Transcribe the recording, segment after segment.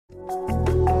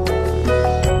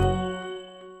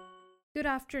Good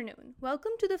afternoon.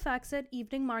 Welcome to the FactSet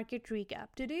Evening Market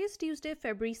Recap. Today is Tuesday,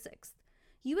 February 6th.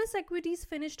 U.S. equities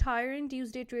finished higher in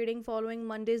Tuesday trading following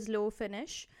Monday's low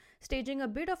finish, staging a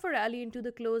bit of a rally into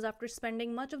the close after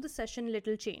spending much of the session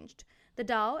little changed. The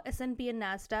Dow, S&P and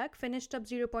Nasdaq finished up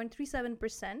 0.37%,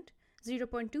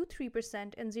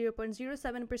 0.23% and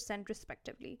 0.07%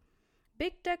 respectively.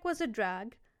 Big tech was a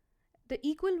drag. The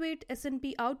equal weight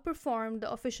S&P outperformed the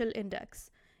official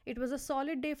index. It was a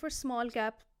solid day for small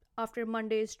cap after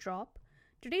Monday's drop.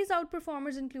 Today's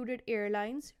outperformers included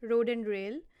airlines, road and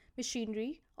rail,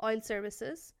 machinery, oil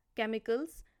services,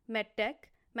 chemicals, medtech,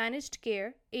 managed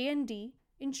care, A&D,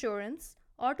 insurance,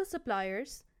 auto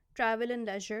suppliers, travel and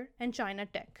leisure, and China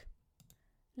tech.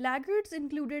 Laggards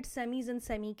included semis and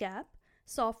semi-cap,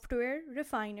 software,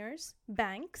 refiners,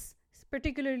 banks,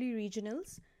 particularly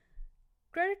regionals,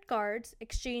 credit cards,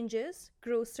 exchanges,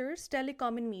 grocers,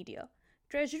 telecom and media.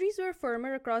 Treasuries were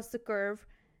firmer across the curve,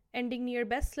 ending near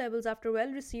best levels after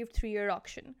well-received 3-year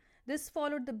auction. This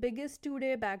followed the biggest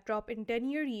 2-day backdrop in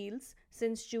 10-year yields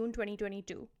since June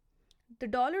 2022. The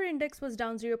dollar index was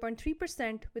down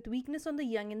 0.3% with weakness on the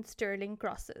yen and sterling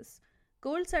crosses.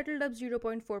 Gold settled up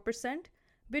 0.4%.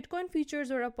 Bitcoin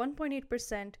futures were up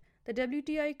 1.8%. The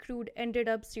WTI crude ended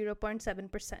up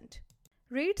 0.7%.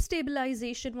 Rate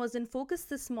stabilization was in focus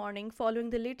this morning following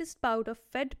the latest bout of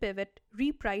Fed pivot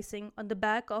repricing on the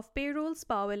back of payrolls,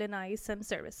 Powell and ISM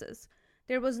services.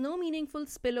 There was no meaningful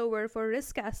spillover for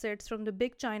risk assets from the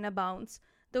big China bounce,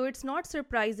 though it's not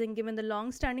surprising given the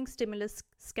long-standing stimulus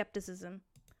skepticism.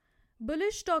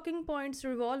 Bullish talking points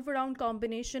revolve around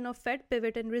combination of Fed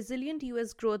pivot and resilient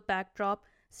US growth backdrop,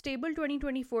 stable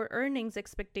 2024 earnings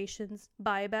expectations,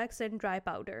 buybacks and dry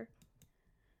powder.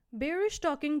 Bearish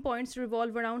talking points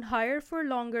revolve around higher for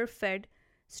longer Fed,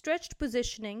 stretched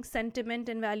positioning, sentiment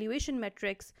and valuation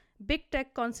metrics, big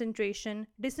tech concentration,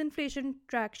 disinflation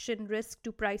traction risk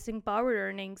to pricing power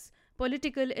earnings,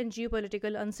 political and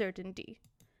geopolitical uncertainty.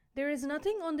 There is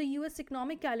nothing on the US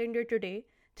economic calendar today.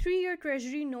 3-year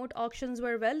Treasury note auctions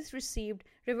were well received,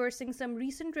 reversing some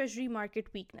recent Treasury market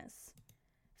weakness.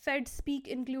 Fed speak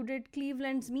included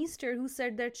Cleveland's Meester, who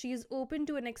said that she is open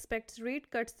to and expects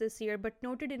rate cuts this year, but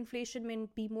noted inflation may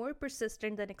be more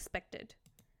persistent than expected.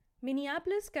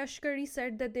 Minneapolis Kashkari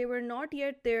said that they were not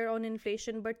yet there on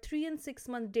inflation, but 3- and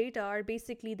 6-month data are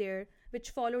basically there, which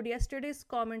followed yesterday's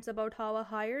comments about how a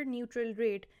higher neutral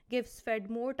rate gives Fed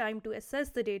more time to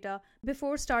assess the data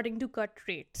before starting to cut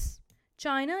rates.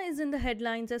 China is in the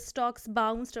headlines as stocks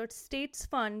bounced as states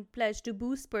fund pledged to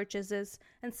boost purchases,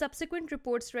 and subsequent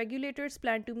reports regulators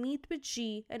plan to meet with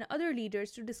Xi and other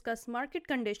leaders to discuss market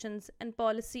conditions and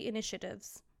policy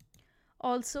initiatives.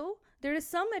 Also, there is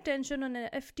some attention on an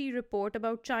FT report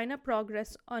about China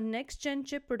progress on next-gen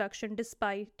chip production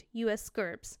despite US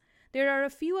curbs. There are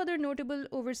a few other notable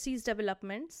overseas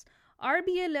developments.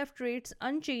 RBA left rates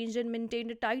unchanged and maintained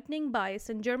a tightening bias,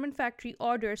 and German factory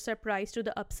orders surprised to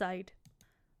the upside.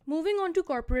 Moving on to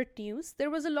corporate news, there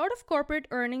was a lot of corporate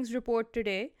earnings report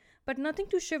today, but nothing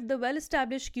to shift the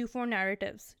well-established Q4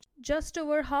 narratives. Just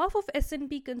over half of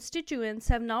S&P constituents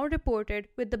have now reported,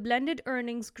 with the blended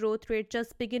earnings growth rate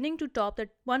just beginning to top the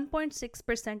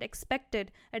 1.6%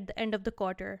 expected at the end of the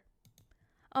quarter.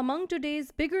 Among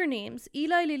today's bigger names,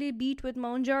 Eli Lilly beat with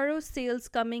Mounjaro's sales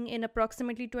coming in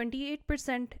approximately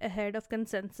 28% ahead of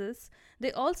consensus.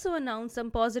 They also announced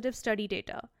some positive study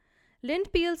data.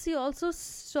 Lind plc also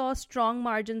saw strong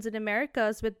margins in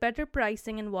Americas with better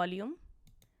pricing and volume.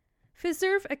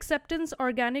 Fiserv acceptance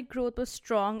organic growth was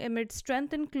strong amid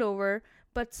strength in Clover,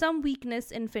 but some weakness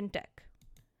in fintech.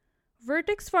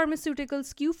 Vertex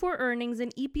Pharmaceuticals Q4 earnings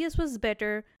and EPS was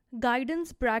better,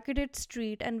 guidance bracketed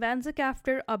street and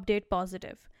Vanzacaftor update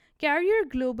positive. Carrier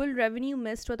Global revenue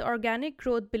missed with organic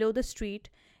growth below the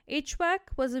street. HVAC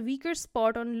was a weaker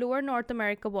spot on lower North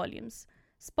America volumes.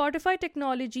 Spotify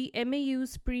Technology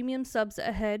MAU's premium subs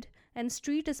ahead, and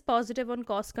Street is positive on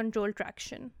cost control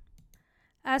traction.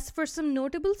 As for some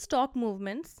notable stock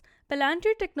movements,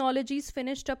 Palantir Technologies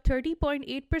finished up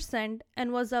 30.8%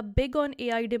 and was up big on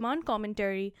AI demand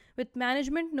commentary, with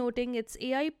management noting its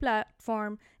AI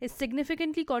platform is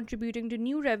significantly contributing to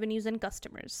new revenues and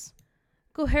customers.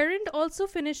 Coherent also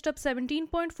finished up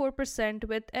 17.4%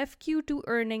 with FQ2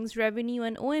 earnings, revenue,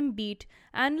 and OM beat.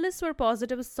 Analysts were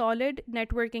positive with solid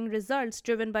networking results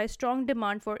driven by strong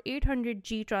demand for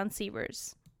 800G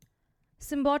transceivers.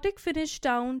 Symbotic finished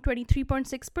down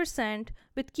 23.6%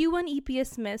 with Q1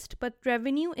 EPS missed, but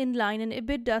revenue in line and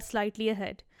EBITDA slightly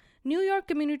ahead. New York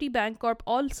Community Bancorp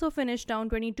also finished down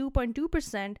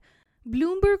 22.2%,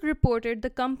 Bloomberg reported the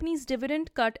company's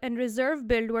dividend cut and reserve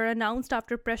build were announced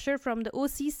after pressure from the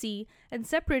OCC, and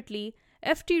separately,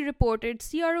 FT reported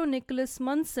CRO Nicholas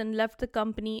Munson left the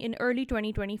company in early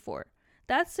 2024.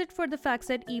 That's it for the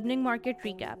FactSet Evening Market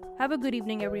Recap. Have a good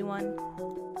evening, everyone.